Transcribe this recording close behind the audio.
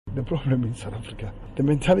the problem in South Africa. The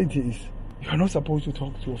mentality is, you are not supposed to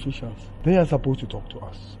talk to officials. They are supposed to talk to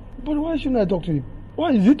us. But why shouldn't I talk to him?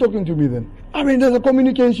 Why is he talking to me then? I mean, there's a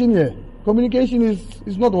communication here. Communication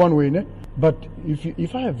is not one way, ne? But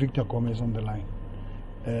if I have Victor Gomez on the line,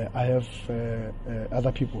 I have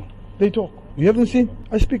other people. They talk. You haven't seen?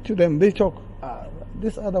 I speak to them. They talk.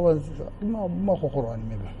 This other one's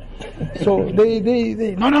so they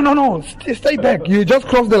no. Stay back. You just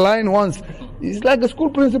crossed the line once. It's like a school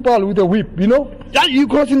principal with a whip, you know? Yeah, you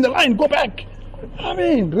crossing the line. Go back. I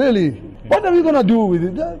mean, really. What are we gonna do with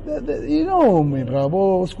it? You know, me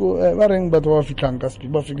bravo. School. But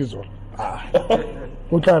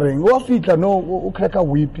no, crack a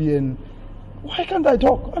whip and why can't I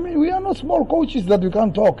talk? I mean, we are not small coaches that we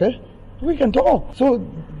can't talk, eh? We can talk. So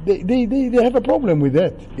they have a problem with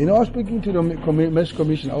that. You know, I was speaking to the match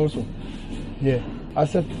commission also. Yeah. I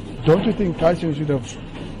said, don't you think Kaizer should have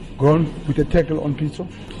gone with a tackle on Pitso?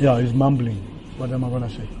 Yeah, he's mumbling. What am I going to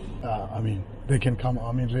say? I mean, they can come.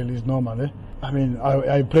 I mean, really, it's normal, eh? I mean,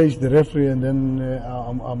 I praise the referee and then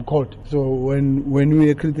I'm called. So when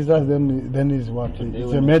we criticize them, then it's what?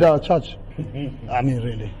 It's a matter of charge. I mean,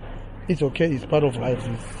 really. It's okay. It's part of life.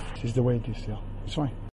 It's the way it is, yeah. It's fine.